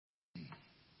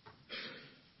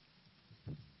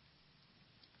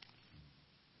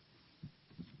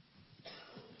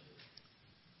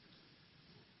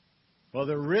Well,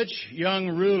 the rich young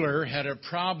ruler had a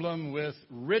problem with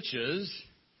riches,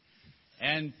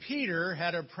 and Peter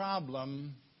had a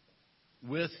problem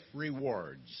with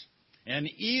rewards. And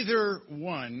either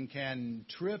one can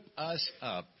trip us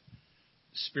up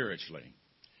spiritually.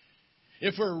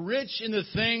 If we're rich in the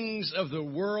things of the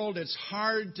world, it's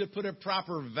hard to put a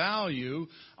proper value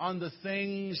on the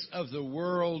things of the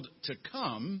world to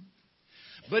come.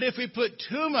 But if we put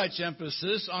too much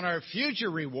emphasis on our future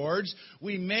rewards,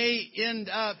 we may end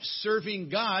up serving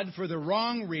God for the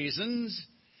wrong reasons,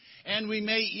 and we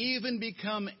may even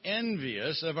become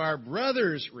envious of our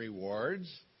brother's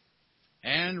rewards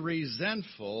and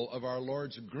resentful of our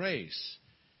Lord's grace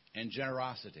and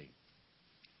generosity.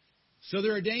 So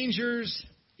there are dangers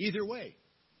either way.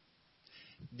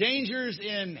 Dangers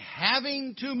in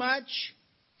having too much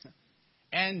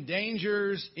and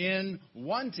dangers in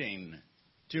wanting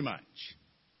too much.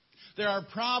 There are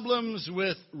problems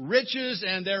with riches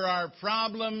and there are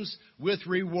problems with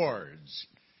rewards.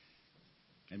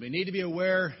 And we need to be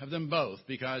aware of them both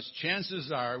because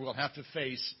chances are we'll have to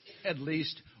face at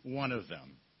least one of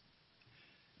them.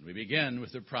 And we begin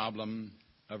with the problem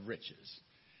of riches.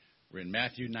 We're in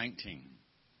Matthew 19.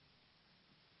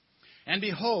 And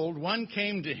behold, one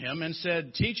came to him and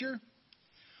said, "Teacher,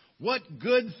 what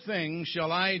good thing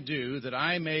shall I do that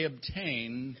I may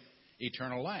obtain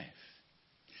eternal life?"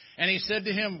 And he said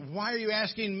to him, "Why are you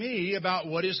asking me about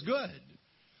what is good?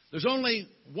 There's only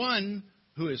one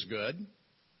who is good.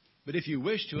 But if you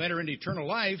wish to enter into eternal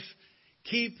life,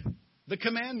 keep the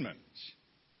commandments."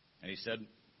 And he said,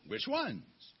 "Which ones?"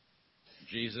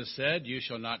 Jesus said, "You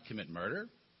shall not commit murder.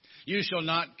 You shall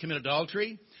not commit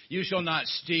adultery. You shall not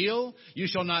steal. You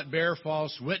shall not bear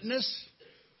false witness.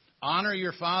 Honor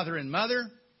your father and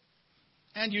mother.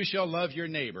 And you shall love your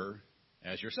neighbor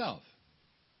as yourself."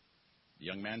 The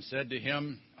young man said to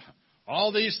him,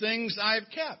 "All these things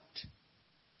I've kept.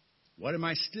 What am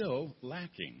I still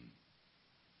lacking?"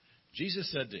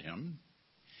 Jesus said to him,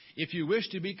 "If you wish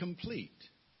to be complete,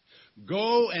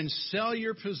 go and sell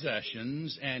your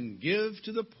possessions and give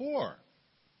to the poor,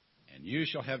 and you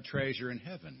shall have treasure in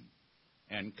heaven,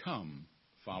 and come,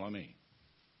 follow me."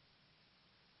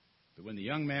 But when the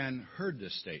young man heard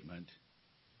this statement,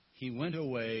 he went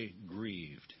away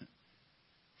grieved,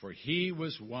 for he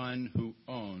was one who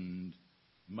owned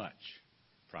much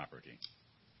property.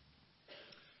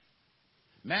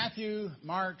 Matthew,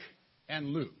 Mark,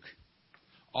 and Luke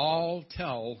all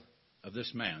tell of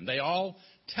this man. They all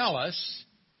tell us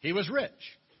he was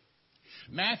rich.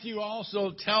 Matthew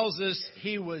also tells us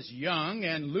he was young,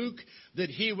 and Luke that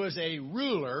he was a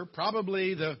ruler,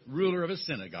 probably the ruler of a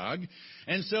synagogue.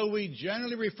 And so we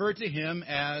generally refer to him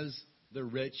as the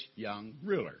rich young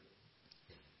ruler.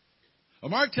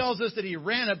 Well, Mark tells us that he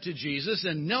ran up to Jesus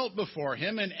and knelt before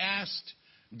him and asked,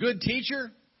 "Good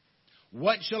teacher,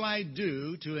 what shall I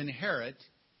do to inherit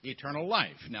eternal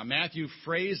life?" Now, Matthew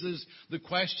phrases the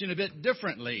question a bit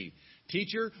differently.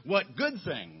 "Teacher, what good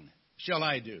thing shall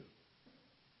I do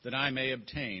that I may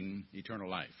obtain eternal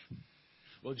life?"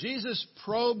 Well, Jesus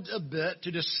probed a bit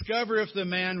to discover if the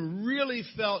man really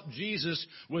felt Jesus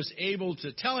was able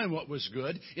to tell him what was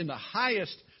good in the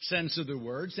highest sense of the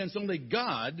word, since only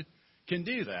God can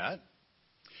do that.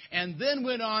 And then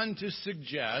went on to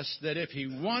suggest that if he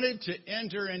wanted to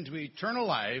enter into eternal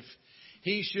life,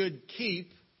 he should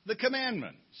keep the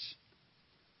commandments.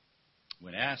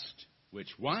 When asked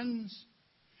which ones,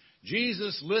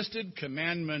 Jesus listed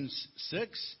commandments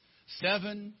 6,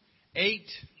 7, 8,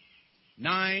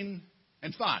 9,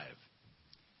 and 5.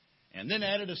 And then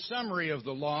added a summary of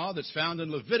the law that's found in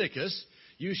Leviticus: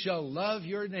 "You shall love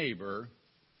your neighbor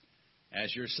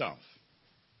as yourself."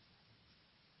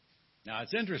 Now,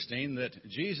 it's interesting that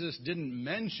Jesus didn't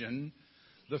mention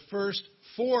the first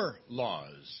 4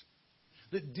 laws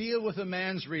that deal with a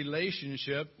man's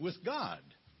relationship with God.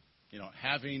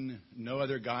 Having no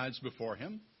other gods before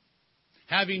him,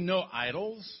 having no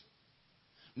idols,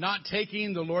 not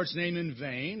taking the Lord's name in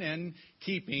vain, and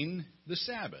keeping the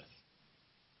Sabbath.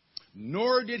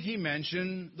 Nor did he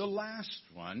mention the last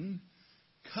one,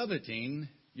 coveting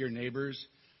your neighbor's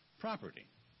property.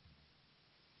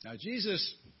 Now,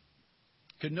 Jesus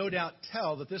could no doubt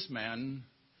tell that this man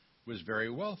was very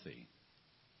wealthy.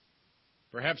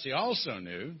 Perhaps he also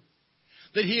knew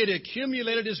that he had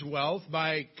accumulated his wealth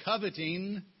by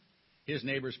coveting his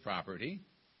neighbor's property,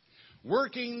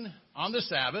 working on the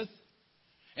Sabbath,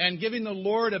 and giving the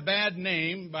Lord a bad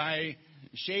name by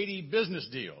shady business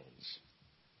deals.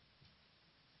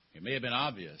 It may have been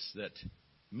obvious that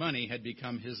money had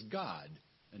become his god,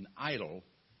 an idol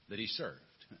that he served.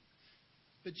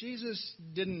 But Jesus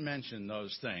didn't mention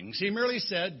those things. He merely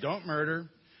said, "Don't murder,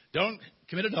 Don't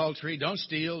commit adultery, don't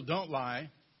steal, don't lie,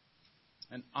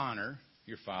 and honor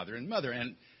your father and mother.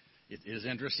 And it is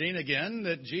interesting, again,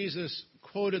 that Jesus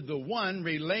quoted the one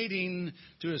relating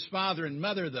to his father and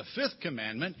mother, the fifth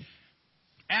commandment,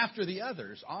 after the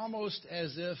others, almost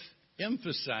as if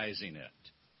emphasizing it.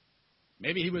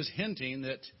 Maybe he was hinting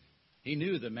that he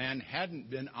knew the man hadn't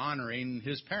been honoring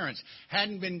his parents,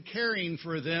 hadn't been caring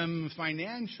for them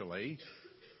financially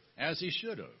as he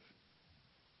should have.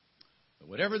 But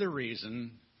whatever the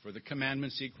reason for the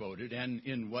commandments he quoted and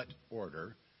in what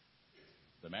order,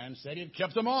 the man said he had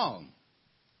kept them all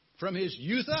from his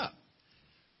youth up.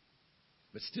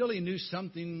 But still he knew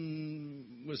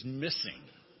something was missing.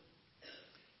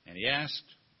 And he asked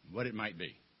what it might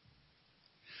be.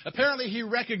 Apparently he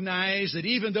recognized that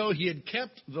even though he had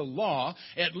kept the law,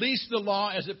 at least the law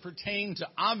as it pertained to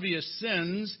obvious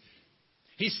sins,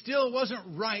 he still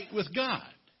wasn't right with God.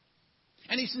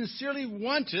 And he sincerely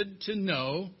wanted to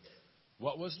know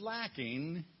what was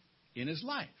lacking in his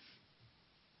life.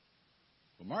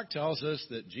 Well, Mark tells us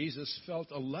that Jesus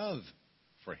felt a love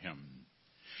for him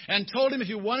and told him if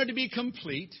he wanted to be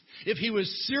complete, if he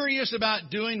was serious about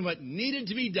doing what needed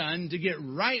to be done to get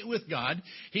right with God,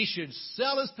 he should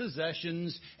sell his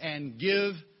possessions and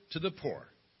give to the poor.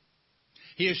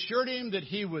 He assured him that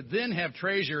he would then have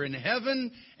treasure in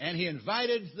heaven, and he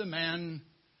invited the man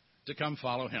to come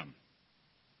follow him.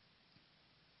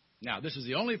 Now, this is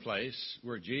the only place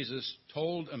where Jesus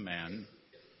told a man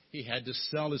he had to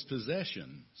sell his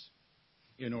possessions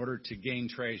in order to gain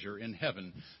treasure in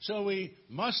heaven. So we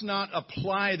must not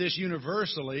apply this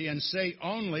universally and say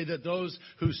only that those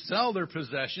who sell their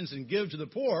possessions and give to the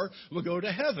poor will go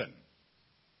to heaven.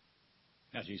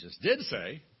 Now, Jesus did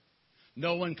say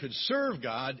no one could serve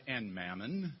God and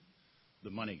mammon, the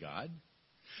money god.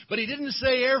 But he didn't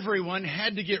say everyone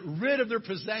had to get rid of their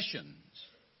possessions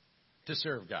to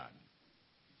serve God.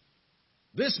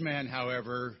 This man,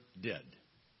 however, did.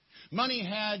 Money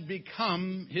had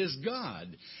become his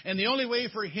god. And the only way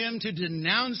for him to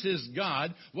denounce his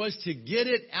god was to get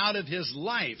it out of his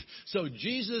life. So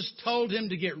Jesus told him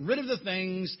to get rid of the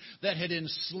things that had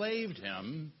enslaved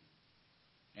him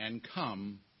and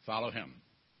come follow him.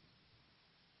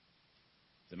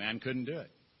 The man couldn't do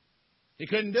it. He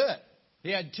couldn't do it.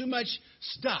 He had too much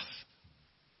stuff.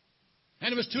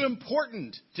 And it was too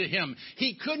important to him.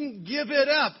 He couldn't give it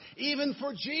up, even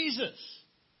for Jesus.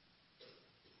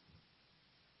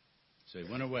 So he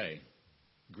went away,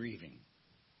 grieving.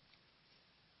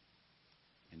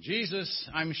 And Jesus,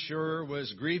 I'm sure,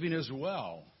 was grieving as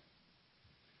well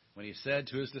when he said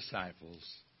to his disciples,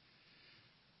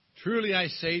 "Truly I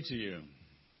say to you,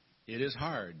 it is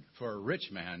hard for a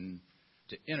rich man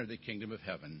to enter the kingdom of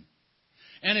heaven.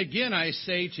 And again I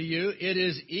say to you, it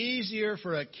is easier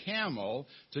for a camel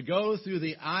to go through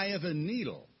the eye of a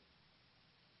needle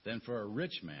than for a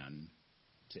rich man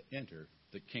to enter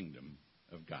the kingdom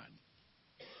of God."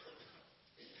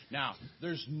 Now,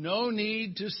 there's no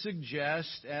need to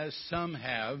suggest, as some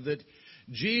have, that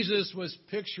Jesus was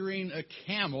picturing a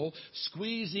camel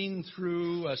squeezing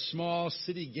through a small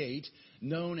city gate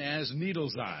known as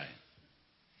Needle's Eye.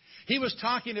 He was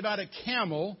talking about a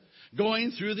camel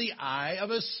going through the eye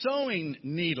of a sewing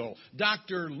needle.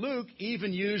 Dr. Luke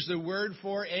even used the word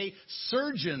for a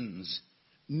surgeon's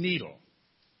needle.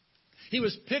 He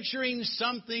was picturing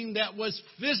something that was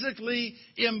physically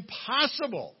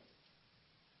impossible.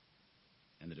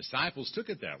 And the disciples took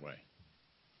it that way.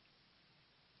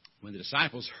 When the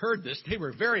disciples heard this, they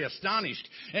were very astonished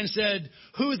and said,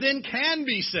 "Who then can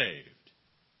be saved?"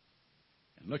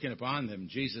 And looking upon them,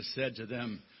 Jesus said to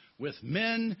them, "With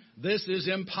men this is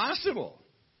impossible,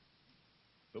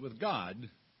 but with God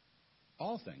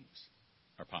all things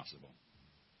are possible."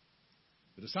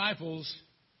 The disciples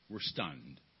were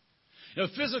stunned. You know,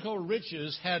 physical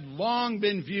riches had long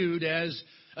been viewed as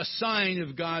a sign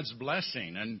of God's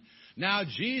blessing, and now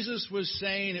Jesus was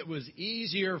saying it was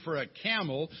easier for a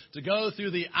camel to go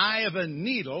through the eye of a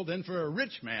needle than for a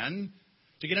rich man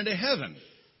to get into heaven.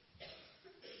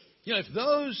 You know, if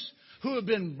those who have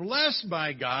been blessed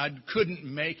by God couldn't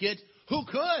make it, who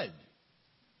could?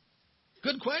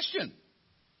 Good question.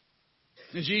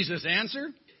 And Jesus'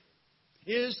 answer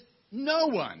is no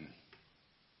one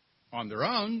on their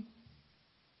own.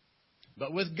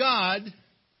 But with God,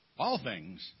 all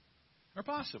things are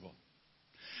possible.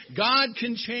 God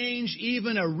can change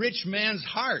even a rich man's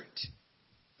heart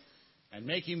and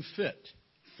make him fit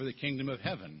for the kingdom of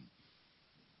heaven.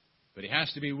 But he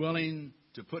has to be willing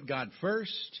to put God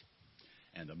first,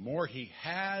 and the more he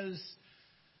has,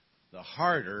 the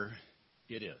harder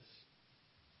it is.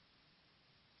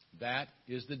 That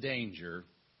is the danger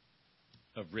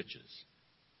of riches.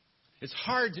 It's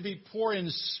hard to be poor in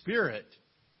spirit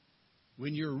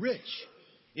when you're rich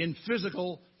in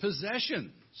physical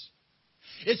possessions.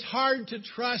 It's hard to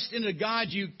trust in a God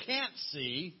you can't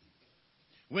see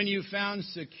when you found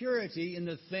security in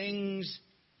the things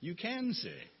you can see.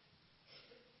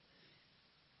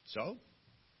 So,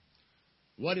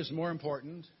 what is more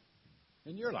important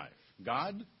in your life,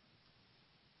 God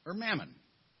or mammon?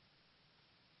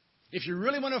 If you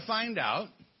really want to find out,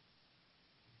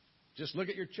 just look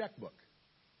at your checkbook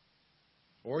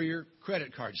or your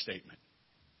credit card statement.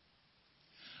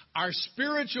 Our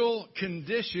spiritual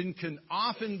condition can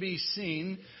often be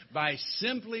seen by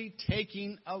simply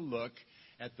taking a look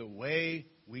at the way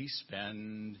we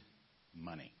spend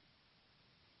money.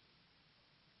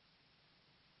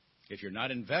 If you're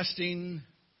not investing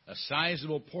a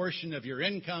sizable portion of your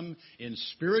income in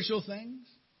spiritual things,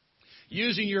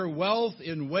 using your wealth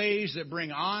in ways that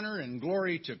bring honor and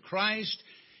glory to Christ,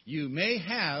 you may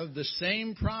have the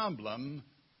same problem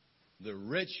the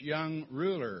rich young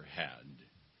ruler had.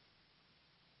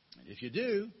 And if you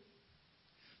do,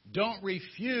 don't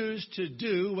refuse to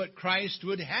do what Christ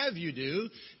would have you do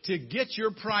to get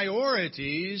your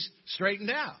priorities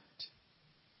straightened out.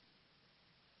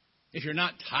 If you're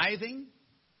not tithing,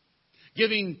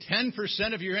 giving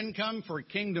 10% of your income for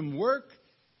kingdom work,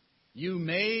 you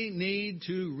may need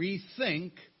to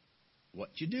rethink what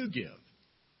you do give.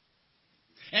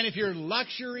 And if your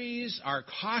luxuries are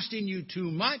costing you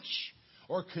too much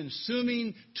or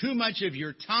consuming too much of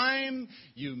your time,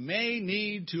 you may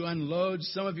need to unload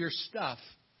some of your stuff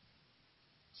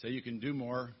so you can do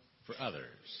more for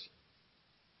others.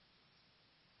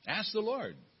 Ask the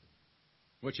Lord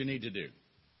what you need to do.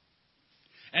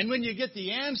 And when you get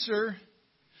the answer,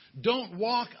 don't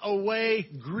walk away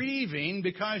grieving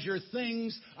because your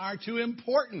things are too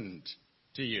important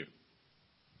to you.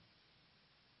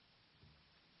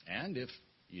 And if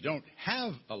you don't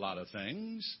have a lot of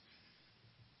things,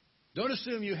 don't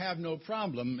assume you have no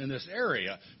problem in this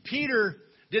area. Peter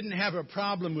didn't have a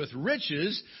problem with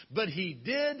riches, but he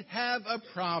did have a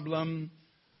problem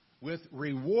with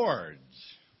rewards.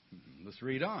 Let's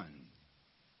read on.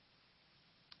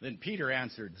 Then Peter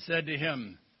answered, said to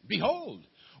him, "Behold,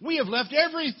 we have left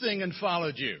everything and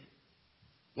followed you.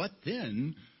 What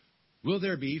then will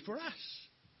there be for us?"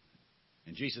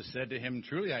 And Jesus said to him,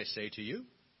 "Truly I say to you,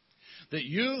 that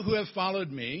you who have followed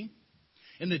me,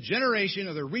 in the generation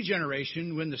of the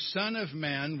regeneration, when the Son of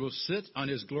Man will sit on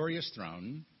his glorious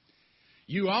throne,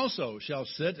 you also shall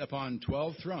sit upon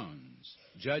 12 thrones,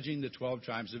 judging the 12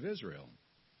 tribes of Israel.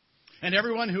 And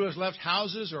everyone who has left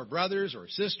houses or brothers or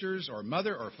sisters or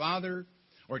mother or father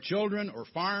or children or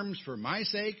farms for my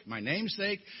sake, my name's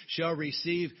sake, shall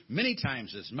receive many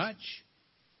times as much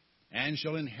and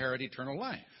shall inherit eternal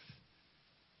life.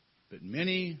 But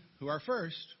many who are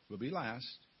first will be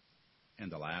last,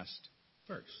 and the last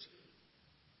first."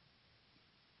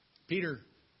 Peter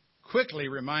quickly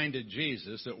reminded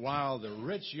Jesus that while the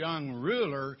rich young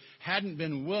ruler hadn't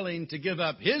been willing to give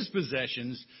up his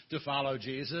possessions to follow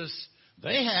Jesus,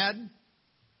 they had.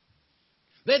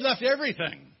 They'd left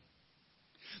everything.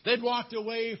 They'd walked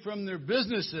away from their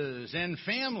businesses and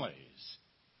families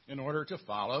in order to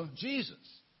follow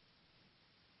Jesus.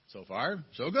 So far,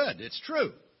 so good. It's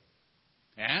true.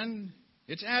 And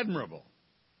it's admirable.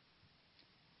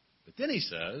 But then he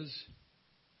says,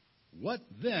 what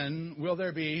then will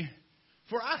there be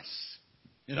for us?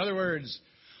 In other words,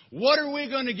 what are we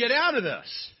going to get out of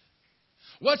this?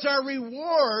 What's our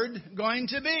reward going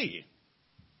to be?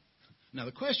 Now,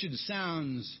 the question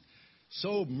sounds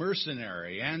so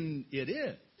mercenary, and it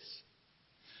is.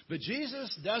 But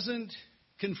Jesus doesn't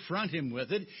confront him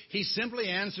with it. He simply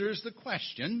answers the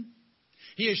question.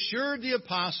 He assured the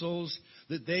apostles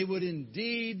that they would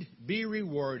indeed be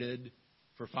rewarded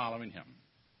for following him.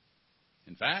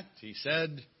 In fact, he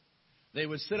said they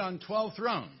would sit on 12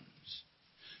 thrones,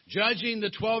 judging the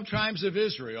 12 tribes of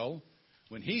Israel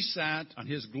when he sat on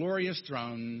his glorious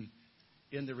throne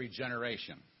in the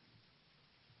regeneration.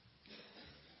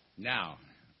 Now,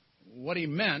 what he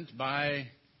meant by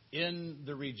in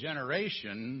the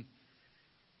regeneration,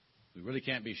 we really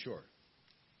can't be sure.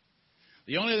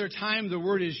 The only other time the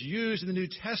word is used in the New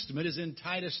Testament is in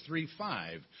Titus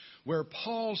 3:5, where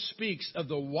Paul speaks of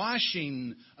the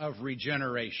washing of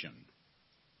regeneration,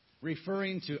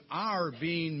 referring to our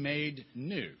being made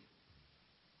new.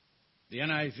 The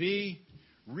NIV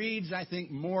reads, I think,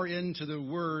 more into the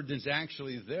word than's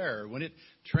actually there when it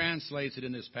translates it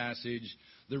in this passage,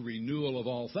 the renewal of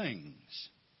all things.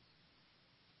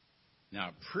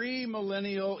 Now,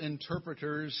 premillennial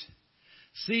interpreters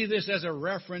see this as a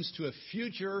reference to a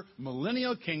future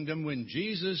millennial kingdom when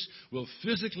Jesus will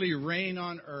physically reign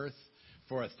on earth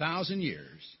for 1,000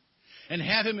 years, and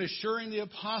have him assuring the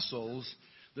apostles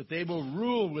that they will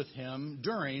rule with him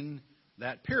during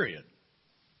that period.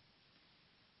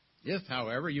 If,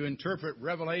 however, you interpret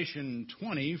Revelation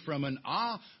 20 from an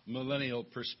amillennial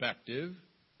perspective,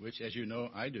 which, as you know,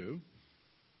 I do,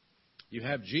 you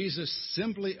have Jesus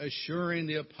simply assuring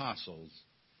the apostles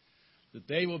that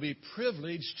they will be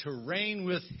privileged to reign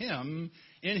with him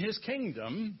in his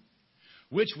kingdom,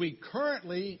 which we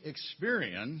currently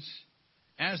experience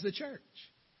as the church.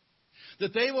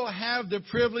 That they will have the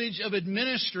privilege of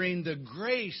administering the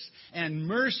grace and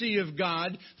mercy of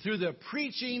God through the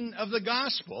preaching of the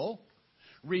gospel,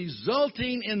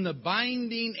 resulting in the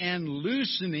binding and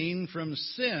loosening from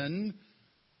sin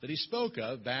that he spoke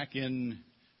of back in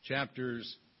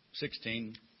chapters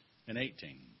 16 and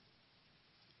 18.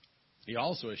 He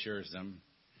also assures them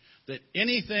that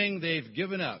anything they've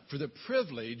given up for the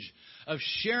privilege of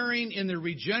sharing in the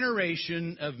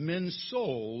regeneration of men's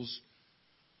souls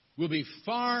will be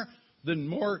far than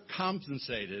more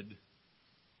compensated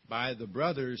by the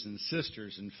brothers and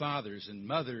sisters and fathers and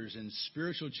mothers and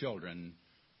spiritual children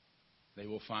they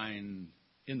will find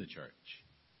in the church.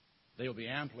 They will be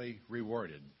amply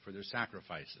rewarded for their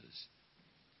sacrifices,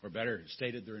 or better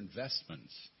stated, their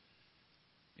investments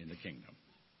in the kingdom.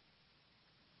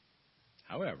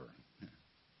 However,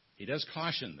 he does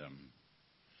caution them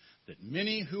that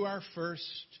many who are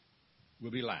first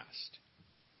will be last,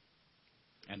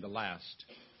 and the last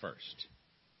first.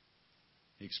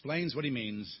 He explains what he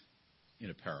means in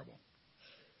a parable.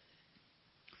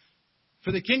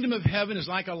 For the kingdom of heaven is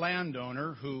like a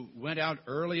landowner who went out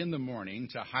early in the morning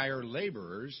to hire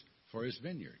laborers for his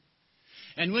vineyard.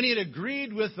 And when he had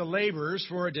agreed with the laborers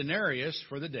for a denarius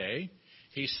for the day,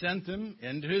 he sent them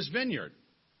into his vineyard.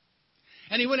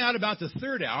 And he went out about the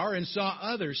third hour and saw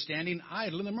others standing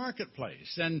idle in the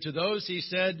marketplace. And to those he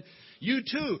said, "You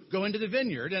too go into the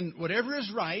vineyard, and whatever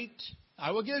is right,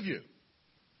 I will give you."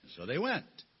 So they went.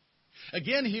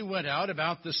 Again he went out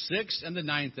about the 6th and the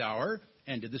 9th hour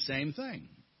and did the same thing.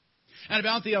 And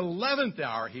about the 11th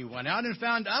hour he went out and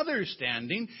found others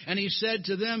standing, and he said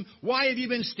to them, "Why have you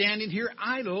been standing here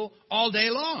idle all day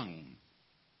long?"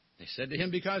 They said to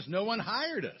him, "Because no one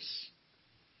hired us."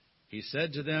 He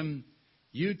said to them,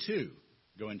 "You too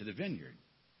go into the vineyard."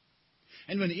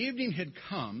 And when evening had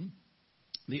come,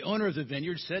 the owner of the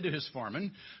vineyard said to his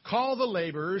foreman, "Call the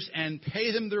laborers and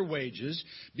pay them their wages,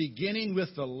 beginning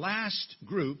with the last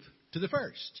group to the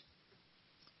first."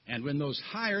 And when those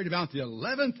hired about the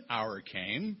 11th hour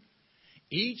came,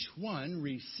 each one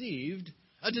received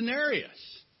a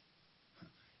denarius.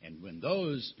 And when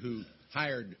those who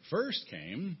hired first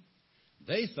came,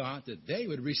 they thought that they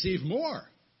would receive more.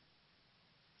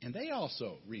 And they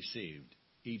also received,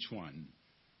 each one,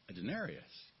 a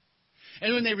denarius.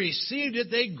 And when they received it,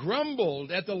 they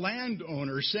grumbled at the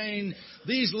landowner, saying,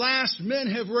 "These last men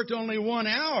have worked only 1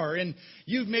 hour, and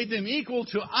you've made them equal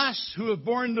to us who have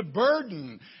borne the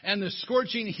burden and the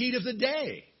scorching heat of the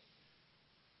day."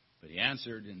 But he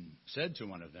answered and said to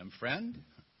one of them, "Friend,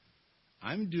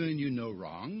 I'm doing you no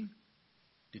wrong.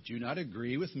 Did you not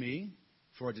agree with me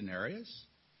for a denarius?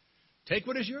 Take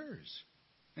what is yours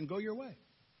and go your way.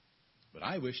 But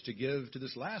I wish to give to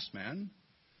this last man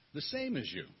the same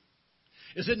as you.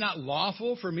 Is it not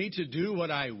lawful for me to do what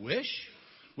I wish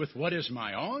with what is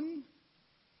my own?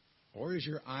 Or is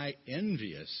your eye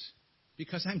envious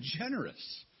because I'm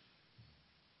generous?"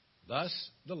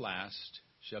 Thus the last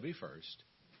shall be first,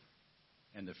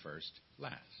 and the first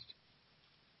last.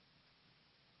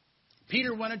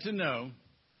 Peter wanted to know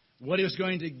what he was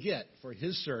going to get for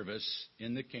his service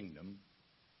in the kingdom,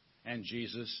 and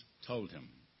Jesus told him.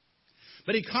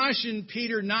 But he cautioned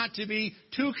Peter not to be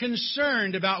too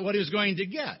concerned about what he was going to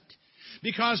get.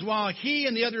 Because while he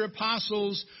and the other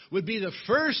apostles would be the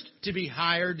first to be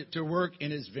hired to work in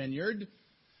his vineyard,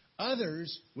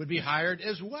 others would be hired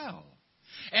as well.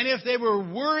 And if they were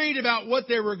worried about what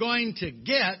they were going to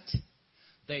get,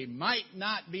 they might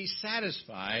not be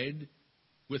satisfied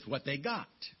with what they got.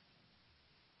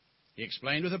 He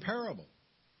explained with a parable,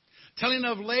 telling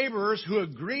of laborers who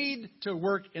agreed to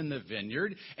work in the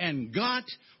vineyard and got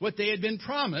what they had been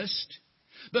promised,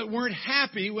 but weren't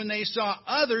happy when they saw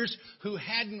others who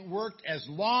hadn't worked as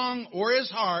long or as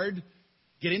hard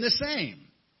getting the same.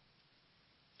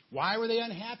 Why were they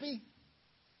unhappy?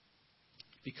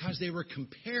 Because they were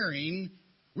comparing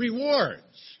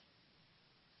rewards.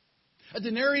 A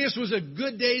denarius was a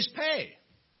good day's pay.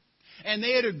 And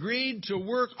they had agreed to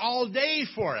work all day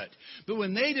for it. But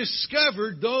when they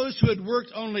discovered those who had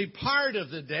worked only part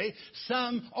of the day,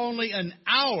 some only an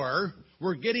hour,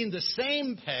 were getting the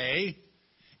same pay,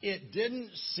 it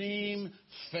didn't seem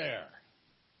fair.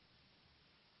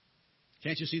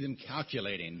 Can't you see them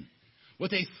calculating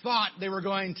what they thought they were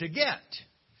going to get?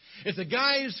 If the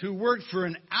guys who worked for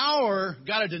an hour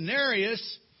got a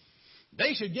denarius,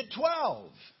 they should get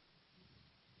 12.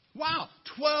 Wow,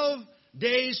 12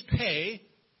 days' pay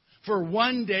for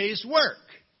 1 day's work.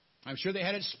 I'm sure they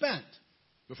had it spent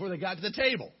before they got to the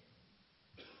table.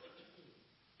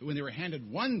 But when they were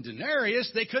handed 1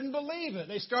 denarius, they couldn't believe it.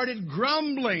 They started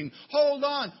grumbling. Hold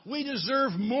on, we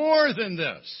deserve more than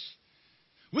this.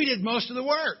 We did most of the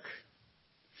work.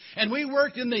 And we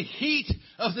worked in the heat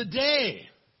of the day.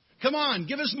 Come on,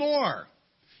 give us more.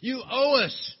 You owe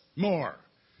us more.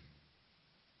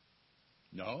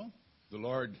 No, the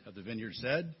Lord of the vineyard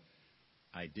said,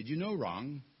 I did you no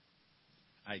wrong.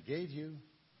 I gave you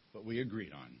what we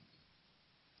agreed on.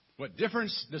 What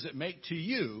difference does it make to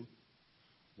you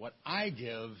what I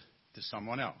give to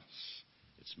someone else?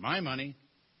 It's my money,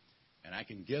 and I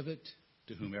can give it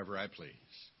to whomever I please.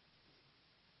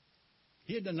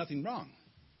 He had done nothing wrong,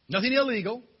 nothing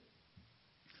illegal.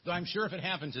 Though I'm sure if it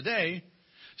happened today,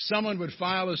 someone would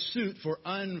file a suit for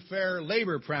unfair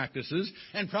labor practices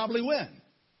and probably win.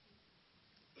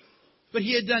 But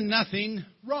he had done nothing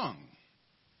wrong.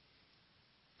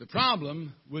 The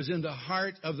problem was in the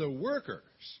heart of the workers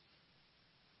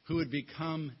who had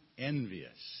become envious.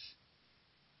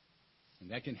 And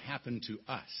that can happen to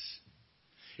us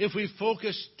if we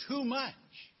focus too much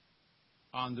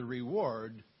on the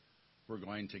reward we're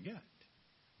going to get.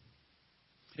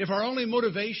 If our only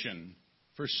motivation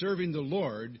for serving the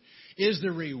Lord is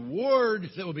the reward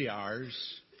that will be ours,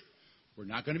 we're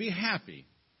not going to be happy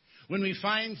when we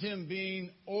find Him being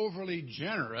overly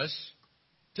generous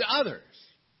to others.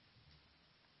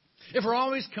 If we're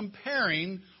always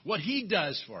comparing what He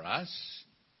does for us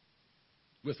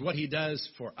with what He does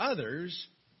for others,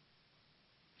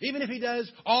 even if He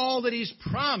does all that He's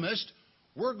promised,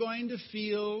 we're going to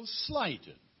feel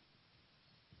slighted.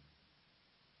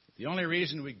 The only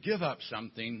reason we give up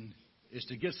something is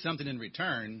to get something in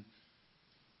return.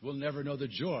 We'll never know the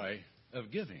joy of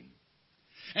giving.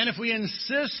 And if we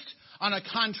insist on a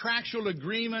contractual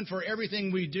agreement for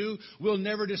everything we do, we'll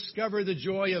never discover the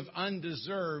joy of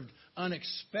undeserved,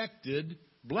 unexpected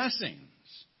blessings.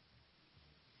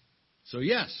 So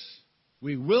yes,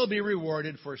 we will be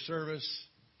rewarded for service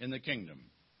in the kingdom.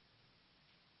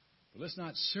 But let's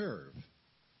not serve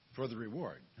for the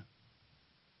reward.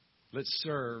 Let's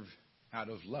serve out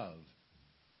of love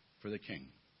for the King.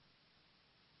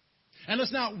 And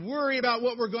let's not worry about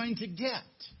what we're going to get.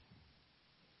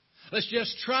 Let's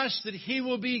just trust that He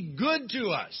will be good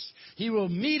to us. He will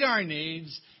meet our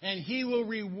needs, and He will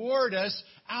reward us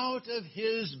out of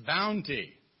His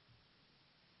bounty.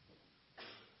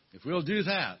 If we'll do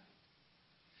that,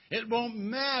 it won't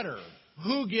matter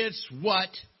who gets what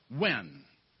when.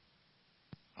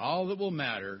 All that will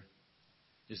matter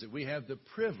is that we have the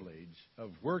privilege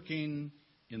of working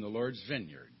in the Lord's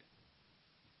vineyard.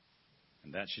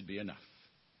 And that should be enough.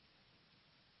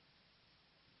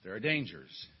 There are dangers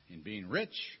in being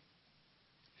rich,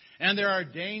 and there are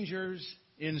dangers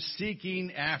in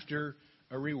seeking after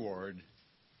a reward.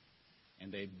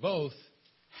 And they both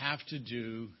have to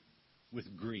do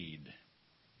with greed.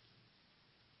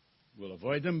 We'll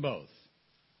avoid them both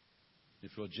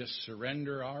if we'll just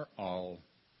surrender our all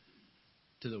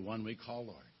to the one we call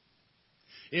Lord.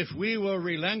 If we will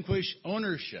relinquish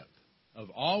ownership of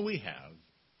all we have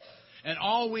and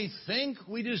all we think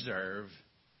we deserve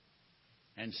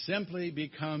and simply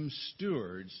become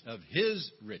stewards of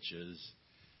His riches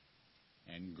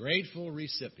and grateful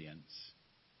recipients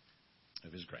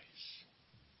of His grace.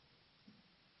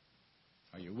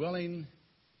 Are you willing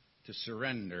to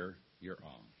surrender your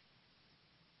all?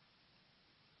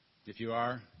 If you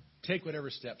are, take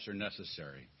whatever steps are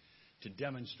necessary to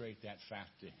demonstrate that fact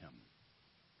to Him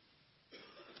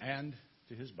and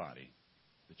to His body,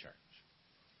 the church.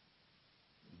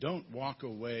 Don't walk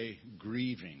away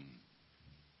grieving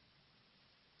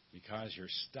because your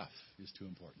stuff is too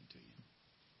important to you.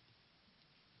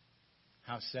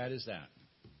 How sad is that?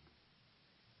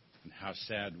 And how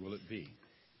sad will it be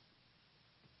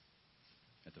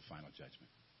at the final judgment?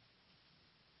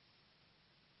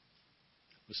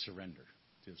 Let's surrender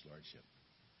to His Lordship.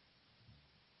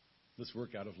 Let's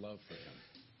work out of love for Him.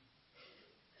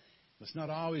 Let's not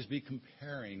always be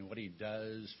comparing what He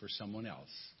does for someone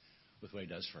else with what He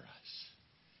does for us.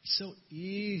 It's so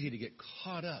easy to get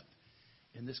caught up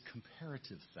in this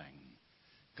comparative thing.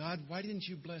 God, why didn't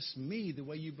you bless me the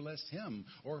way you blessed him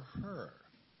or her?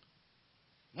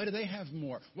 Why do they have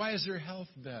more? Why is their health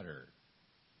better?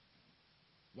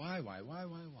 Why? And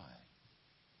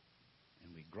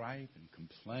we gripe and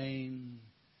complain,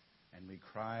 and we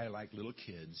cry like little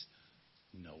kids.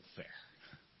 No fair.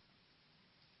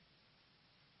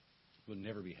 will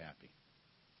never be happy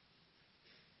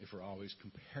if we're always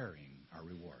comparing our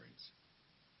rewards,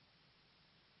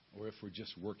 or if we're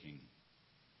just working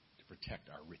to protect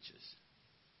our riches.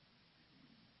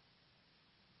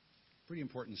 Pretty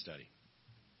important study.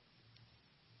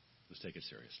 Let's take it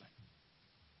seriously.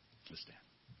 Let's stand.